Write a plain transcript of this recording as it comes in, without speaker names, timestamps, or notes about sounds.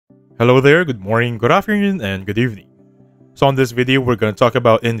Hello there, good morning, good afternoon, and good evening. So on this video, we're going to talk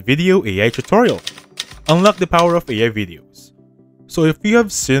about InVideo AI tutorial. Unlock the power of AI videos. So if you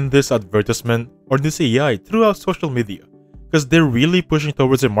have seen this advertisement or this AI throughout social media, because they're really pushing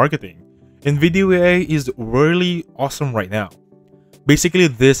towards their marketing, InVideo AI is really awesome right now. Basically,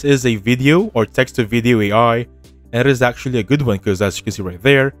 this is a video or text-to-video AI, and it is actually a good one because as you can see right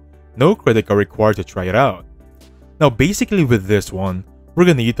there, no credit card required to try it out. Now basically with this one, we're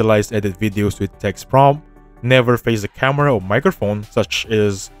going to utilize edit videos with text prompt, never face the camera or microphone such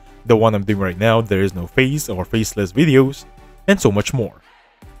as the one I'm doing right now, there is no face or faceless videos, and so much more.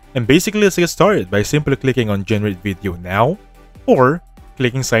 And basically let's get started by simply clicking on generate video now or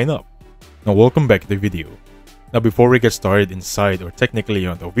clicking sign up. Now welcome back to the video. Now before we get started inside or technically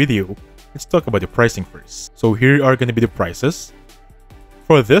on the video, let's talk about the pricing first. So here are going to be the prices.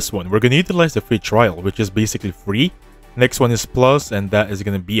 For this one, we're going to utilize the free trial, which is basically free. Next one is plus, and that is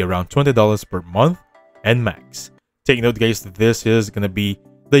going to be around $20 per month and max. Take note guys, this is going to be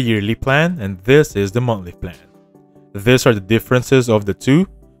the yearly plan and this is the monthly plan. These are the differences of the two.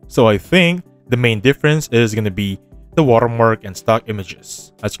 So I think the main difference is going to be the watermark and stock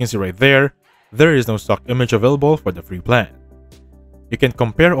images. As you can see right there, there is no stock image available for the free plan. You can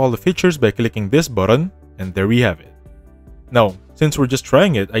compare all the features by clicking this button, and there we have it. Now, since we're just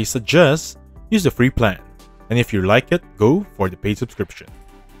trying it, I suggest use the free plan. And if you like it, go for the paid subscription.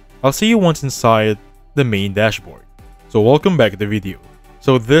 I'll see you once inside the main dashboard. So welcome back to the video.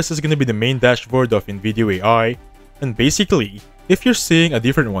 So this is going to be the main dashboard of InVideo AI. And basically, if you're seeing a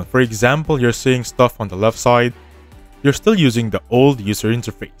different one, for example, you're seeing stuff on the left side, you're still using the old user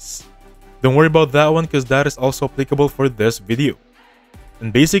interface. Don't worry about that one because that is also applicable for this video.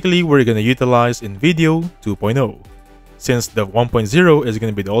 And basically, we're going to utilize InVideo 2.0. Since the 1.0 is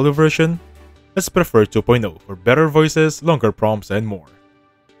going to be the older version, let's prefer 2.0 for better voices, longer prompts, and more.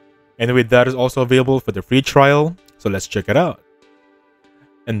 Anyway, that is also available for the free trial, so let's check it out.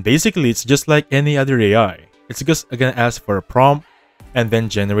 And basically, it's just like any other AI. It's just going to ask for a prompt and then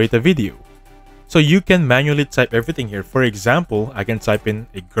generate a video. So you can manually type everything here. For example, I can type in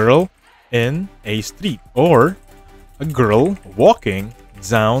a girl in a street or a girl walking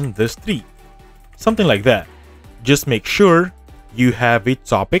down the street. Something like that. Just make sure you have a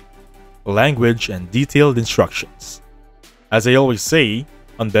topic, language, and detailed instructions. As I always say,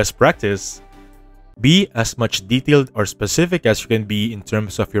 on best practice, be as much detailed or specific as you can be in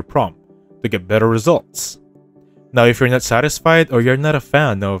terms of your prompt to get better results. Now, if you're not satisfied or you're not a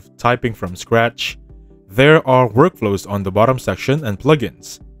fan of typing from scratch, there are workflows on the bottom section and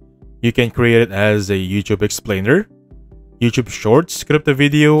plugins. You can create it as a YouTube explainer, YouTube Shorts, script a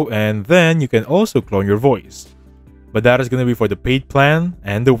video, and then you can also clone your voice. But that is going to be for the paid plan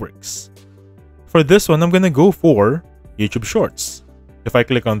and the works. For this one, I'm going to go for YouTube Shorts. If I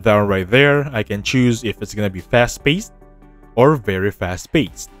click on that one right there, I can choose if it's going to be fast-paced or very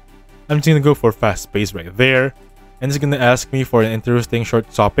fast-paced. I'm just going to go for fast-paced right there. And it's going to ask me for an interesting short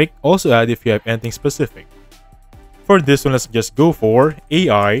topic. Also add if you have anything specific. For this one, let's just go for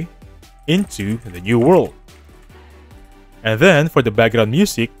AI into the new world. And then for the background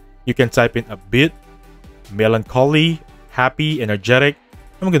music, you can type in a bit, melancholy, happy, energetic.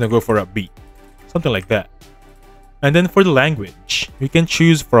 I'm gonna go for a beat, something like that. And then for the language, you can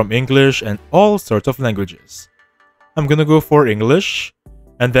choose from English and all sorts of languages. I'm gonna go for English,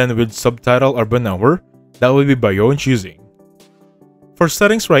 and then with subtitle or banauer, that will be by your own choosing. For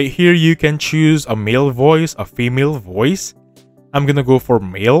settings right here, you can choose a male voice, a female voice. I'm gonna go for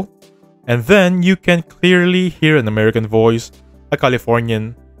male, and then you can clearly hear an American voice, a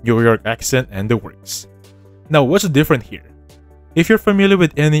Californian, New York accent, and the works. Now, what's different here? If you're familiar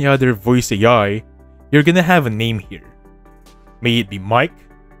with any other voice AI, you're gonna have a name here. May it be Mike,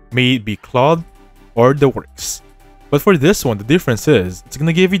 may it be Claude, or the works. But for this one, the difference is, it's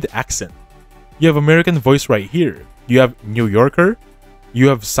gonna give you the accent. You have American voice right here. You have New Yorker, you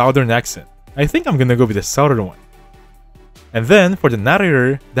have Southern accent. I think I'm gonna go with the Southern one. And then for the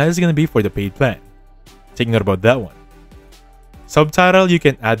narrator, that is gonna be for the paid plan. Take note about that one. Subtitle, you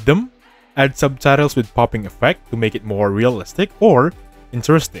can add them. Add subtitles with popping effect to make it more realistic or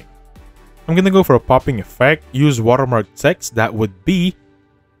interesting. I'm gonna go for a popping effect. Use watermark text that would be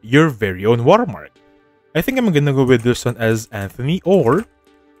your very own watermark. I think I'm gonna go with this one as Anthony or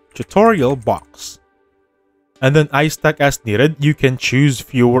Tutorialboxx. And then iStack as needed. You can choose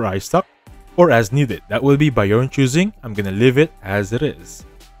fewer iStack or as needed. That will be by your own choosing. I'm gonna leave it as it is.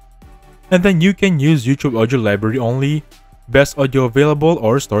 And then you can use YouTube audio library only, best audio available,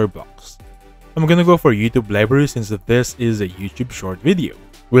 or Storyblocks. I'm gonna go for YouTube library since this is a YouTube short video.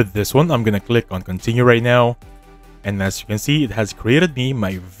 With this one, I'm gonna click on continue right now. And as you can see, it has created me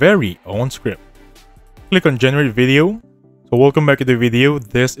my very own script. Click on generate video. So welcome back to the video.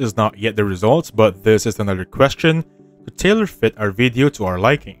 This is not yet the results, but this is another question to tailor fit our video to our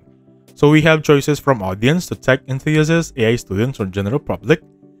liking. So we have choices from audience to tech enthusiasts, AI students, or general public.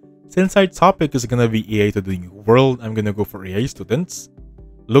 Since our topic is gonna be AI to the new world, I'm gonna go for AI students.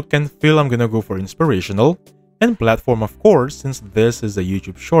 Look and feel, I'm gonna go for inspirational. And platform, of course, since this is a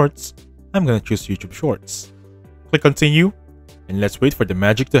YouTube Shorts, I'm gonna choose YouTube Shorts. Click continue, and let's wait for the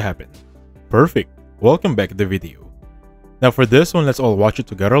magic to happen. Perfect. Welcome back to the video. Now for this one, let's all watch it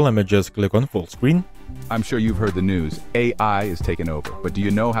together. Let me just click on full screen. I'm sure you've heard the news. AI is taking over, but do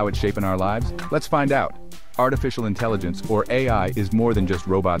you know how it's shaping our lives? Let's find out. Artificial intelligence, or AI, is more than just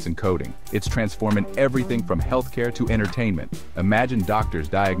robots and coding. It's transforming everything from healthcare to entertainment. Imagine doctors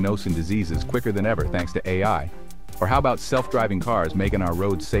diagnosing diseases quicker than ever thanks to AI. Or how about self-driving cars making our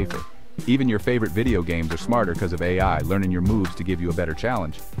roads safer? Even your favorite video games are smarter because of AI, learning your moves to give you a better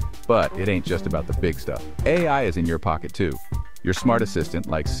challenge. But it ain't just about the big stuff. AI is in your pocket too. Your smart assistant,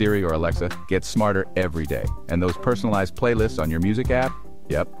 like Siri or Alexa, gets smarter every day. And those personalized playlists on your music app?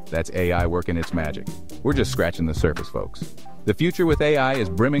 Yep, that's AI working its magic. We're just scratching the surface, folks. The future with AI is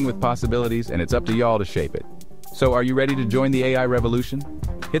brimming with possibilities, and it's up to y'all to shape it. So are you ready to join the AI revolution?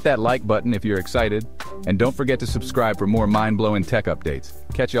 Hit that like button if you're excited, and don't forget to subscribe for more mind-blowing tech updates.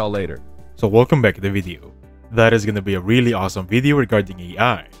 Catch y'all later. So welcome back to the video. That is gonna be a really awesome video regarding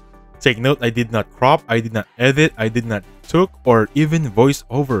AI. Take note, I did not crop, I did not edit, I did not took or even voice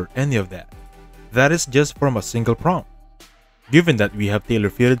over any of that. That is just from a single prompt. Given that we have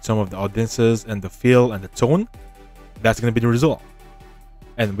tailor-fitted some of the audiences and the feel and the tone, that's going to be the result.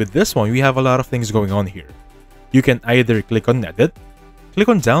 And with this one, we have a lot of things going on here. You can either click on edit, click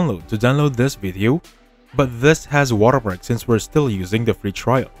on download to download this video, but this has watermark since we're still using the free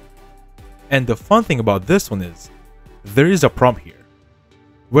trial. And the fun thing about this one is, there is a prompt here,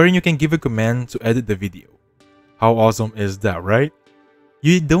 wherein you can give a command to edit the video. How awesome is that, right?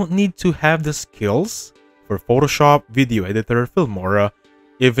 You don't need to have the skills for Photoshop, video editor, Filmora,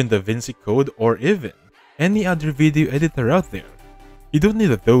 even DaVinci Code, or even any other video editor out there. You don't need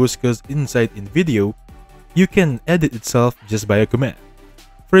those because inside InVideo, you can edit itself just by a command.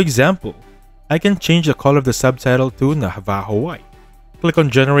 For example, I can change the color of the subtitle to Navajo White. Click on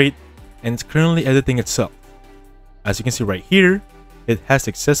generate, and it's currently editing itself. As you can see right here, it has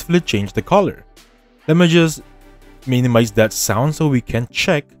successfully changed the color. Let me just minimize that sound so we can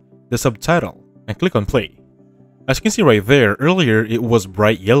check the subtitle and click on play. As you can see right there, earlier it was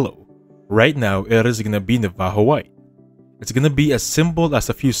bright yellow. Right now it is gonna be Navajo White. It's gonna be as simple as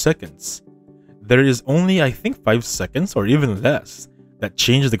a few seconds. There is only, I think, 5 seconds or even less that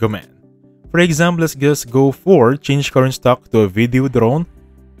change the command. For example, let's just go for change current stock to a video drone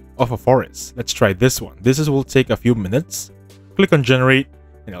of a forest. Let's try this one. This will take a few minutes. Click on generate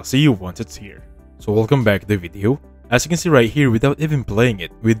and I'll see you once it's here. So welcome back to the video. As you can see right here, without even playing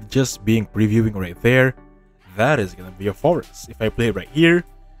it, with just being previewing right there, that is gonna be a forest. If I play it right here,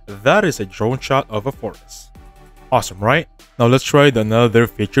 that is a drone shot of a forest. Awesome, right? Now let's try another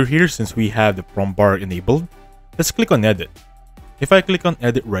feature here since we have the prompt bar enabled. Let's click on edit. If I click on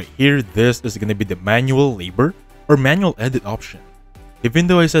edit right here, this is gonna be the manual labor or manual edit option. Even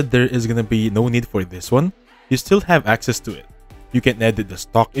though I said there is gonna be no need for this one, you still have access to it. You can edit the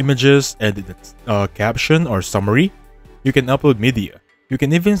stock images, edit the caption or summary. You can upload media. You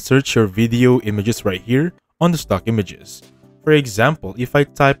can even search your video images right here on the stock images. For example, if I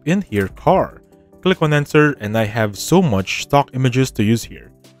type in here car, click on enter, and I have so much stock images to use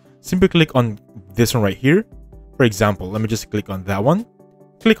here. Simply click on this one right here. For example, let me just click on that one.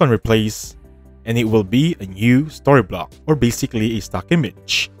 Click on replace, and it will be a new story block or basically a stock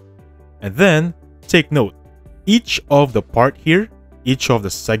image. And then take note, each of the part here, each of the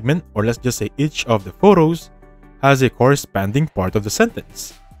segment, or let's just say each of the photos has a corresponding part of the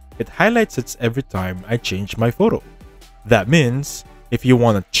sentence. It highlights it every time I change my photo. That means if you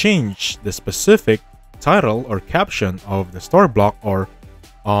want to change the specific title or caption of the story block or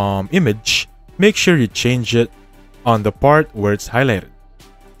image, make sure you change it on the part where it's highlighted.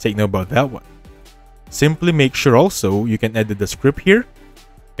 Take note about that one. Simply make sure also you can edit the script here.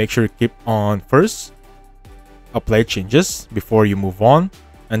 Make sure you keep on first, apply changes before you move on,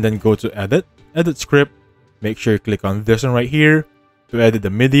 and then go to edit script. Make sure you click on this one right here to edit the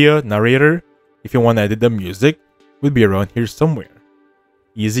media, narrator. If you want to edit the music, it will be around here somewhere.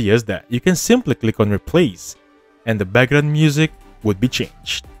 Easy as that. You can simply click on replace and the background music would be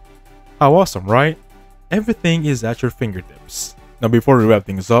changed. How awesome, right? Everything is at your fingertips. Now before we wrap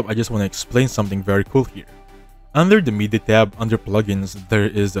things up, I just want to explain something very cool here. Under the media tab, under plugins, there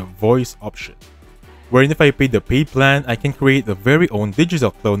is a voice option. wherein if I pay the paid plan, I can create a very own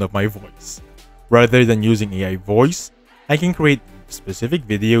digital clone of my voice. Rather than using AI voice, I can create specific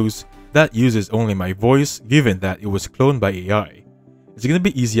videos that uses only my voice given that it was cloned by AI. It's gonna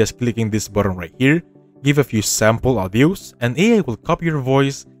be easy as clicking this button right here, give a few sample audios, and AI will copy your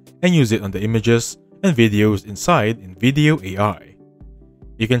voice and use it on the images and videos inside InVideo AI.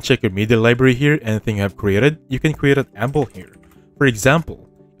 You can check your media library here. Anything you have created, you can create an ample here. For example,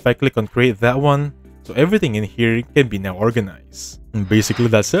 if I click on create that one, so everything in here can be now organized. And basically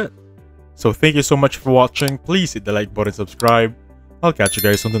that's it. So thank you so much for watching. Please hit the like button, subscribe. I'll catch you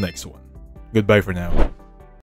guys on the next one. Goodbye for now.